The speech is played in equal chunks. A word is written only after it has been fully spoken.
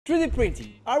3D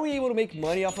printing, are we able to make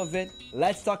money off of it?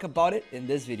 Let's talk about it in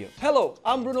this video. Hello,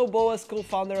 I'm Bruno Boas,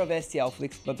 co-founder of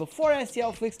STLFLIX, but before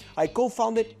STLFLIX, I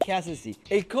co-founded Casa Z,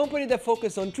 a company that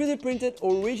focused on 3D printed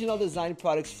original design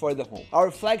products for the home. Our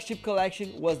flagship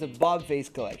collection was the Bob Vase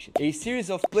collection, a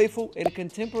series of playful and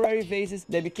contemporary vases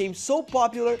that became so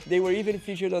popular they were even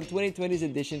featured on 2020's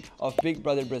edition of Big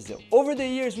Brother Brazil. Over the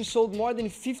years, we sold more than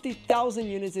 50,000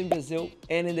 units in Brazil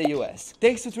and in the US.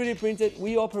 Thanks to 3D printed,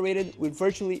 we operated with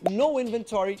virtually no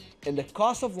inventory, and the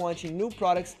cost of launching new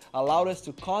products allowed us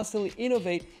to constantly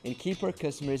innovate and keep our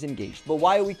customers engaged. But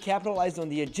while we capitalized on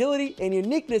the agility and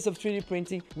uniqueness of 3D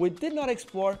printing, we did not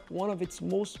explore one of its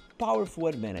most powerful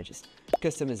advantages: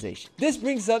 customization. This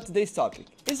brings up today's topic.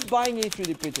 Is buying a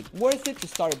 3D printed worth it to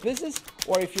start a business?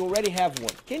 Or if you already have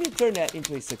one, can you turn that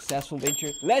into a successful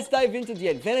venture? Let's dive into the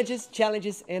advantages,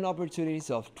 challenges, and opportunities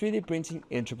of 3D printing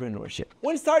entrepreneurship.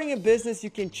 When starting a business,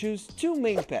 you can choose two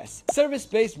main paths: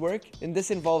 service-based work, and this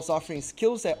involves offering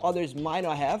skills that others might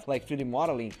not have, like 3D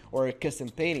modeling or custom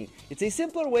painting. It's a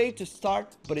simpler way to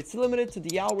start, but it's limited to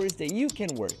the hours that you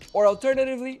can work. Or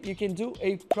alternatively, you can do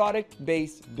a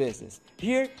product-based business.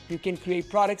 Here, you can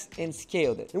create products and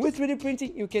scale them. And with 3D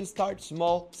printing, you can start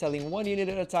small, selling one unit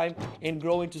at a time, and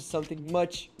grow into something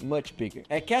much bigger.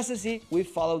 At Casa Z, we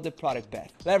follow the product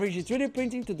path, leveraging 3D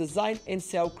printing to design and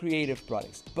sell creative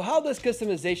products. But how does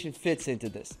customization fit into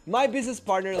this? My business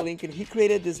partner, Lincoln, he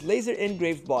created this laser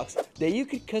engraved box that you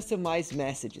could customize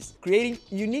messages, creating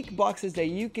unique boxes that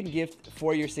you can gift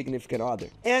for your significant other.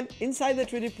 And inside the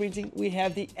 3D printing, we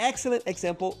have the excellent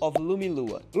example of Lumi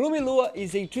Lua. Lumi Lua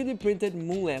is a 3D printed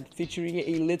moon lamp featuring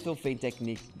a lithophane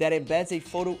technique that embeds a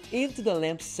photo into the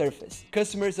lamp's surface.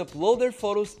 Customers upload their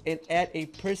photos and add a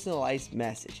personalized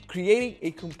message, creating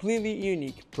a completely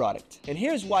unique product. And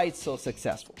here's why it's so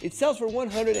successful. It sells for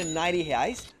 190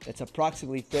 reais, that's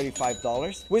approximately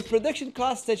 $35, with production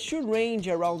costs that should range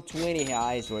around 20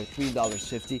 reais or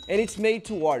 $3.50, and it's made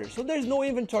to order, so there's no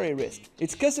inventory risk.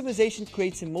 Its customization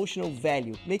creates emotional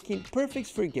value, making it perfect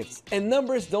for gifts. And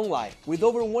numbers don't lie. With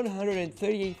over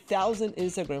 138,000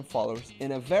 Instagram followers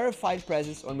and a verified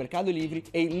presence on Mercado Livre,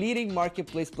 a leading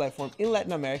marketplace platform in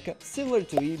Latin America, similar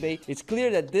to eBay, it's clear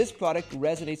that this product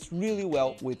resonates really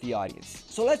well with the audience.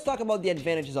 So let's talk about the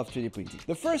advantages of 3D printing.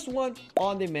 The first one,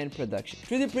 on-demand production.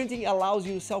 3D printing allows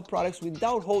you to sell products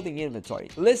without holding inventory.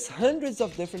 List hundreds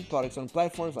of different products on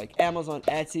platforms like Amazon,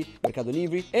 Etsy, Mercado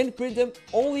Livre, and print them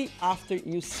only after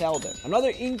you sell them. Another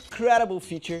incredible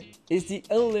feature is the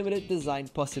unlimited design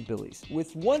possibilities.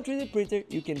 With one 3D printer,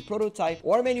 you can prototype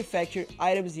or manufacture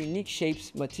items in unique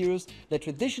shapes, materials that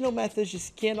traditional methods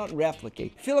just cannot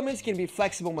replicate. Filaments can be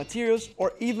flexible materials,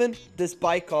 or even this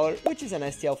bicolor, which is an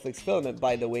STLFLIX filament,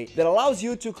 by the way, that allows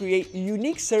you to create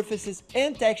unique surfaces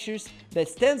and textures that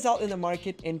stands out in the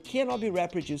market and cannot be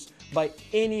reproduced by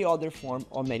any other form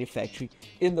of manufacturing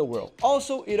in the world.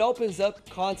 Also, it opens up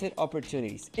content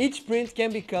opportunities. Each print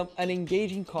can become an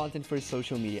engaging content for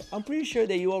social media. I'm pretty sure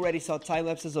that you already saw time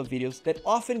lapses of videos that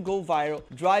often go viral,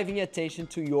 driving attention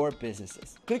to your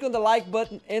businesses. Click on the like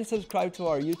button and subscribe to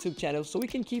our YouTube channel so we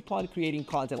can keep on creating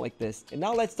content like this. And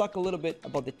now let's talk a little bit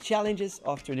about the challenges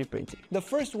of 3D printing. The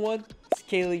first one,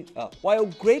 scaling up. While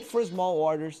great for small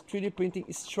orders, 3D printing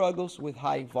struggles with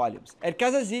high volumes. At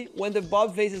Casa Z, when the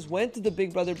Bob vases went to the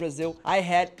Big Brother Brazil, I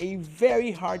had a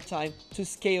very hard time to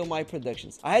scale my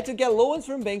productions. I had to get loans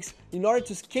from banks in order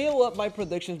to scale up my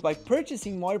productions by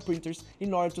purchasing more printers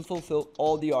in order to fulfill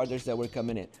all the orders that were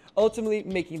coming in, ultimately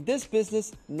making this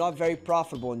business not very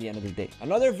profitable in the end of the day.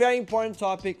 Another very important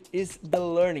topic is the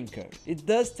learning curve. It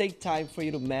does take time for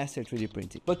you to master 3D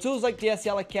printing, but tools like the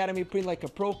STL Academy Print Like a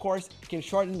Pro course can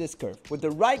shorten this curve. With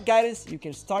the right guidance, you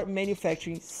can start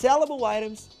manufacturing sellable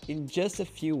items in just a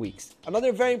few weeks.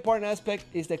 Another very important aspect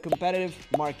is the competitive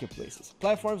marketplaces.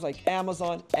 Platforms like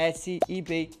Amazon, Etsy,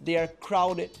 eBay, they are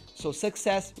crowded, so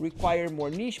success requires more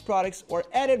niche products or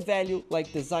added value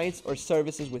like designs or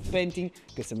services with painting,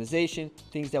 customization,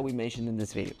 things that we mentioned in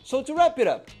this video. So to wrap it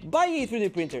up, buying a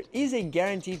 3D printer is a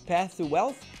guaranteed path to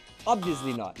wealth?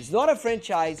 Obviously not. It's not a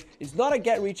franchise, it's not a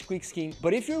get-rich-quick scheme,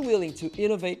 but if you're willing to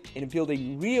innovate and build a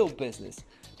real business,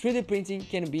 3D printing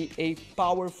can be a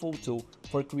powerful tool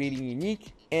for creating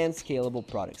unique and scalable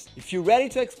products. If you're ready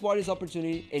to explore this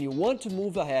opportunity and you want to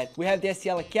move ahead, we have the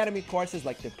STL Academy courses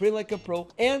like the Print Like a Pro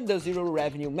and the Zero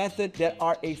Revenue Method that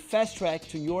are a fast track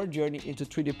to your journey into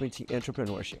 3D printing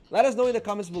entrepreneurship. Let us know in the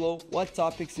comments below what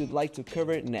topics you'd like to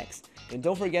cover next. And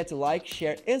don't forget to like,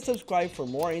 share, and subscribe for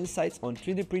more insights on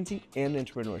 3D printing and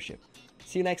entrepreneurship.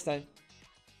 See you next time.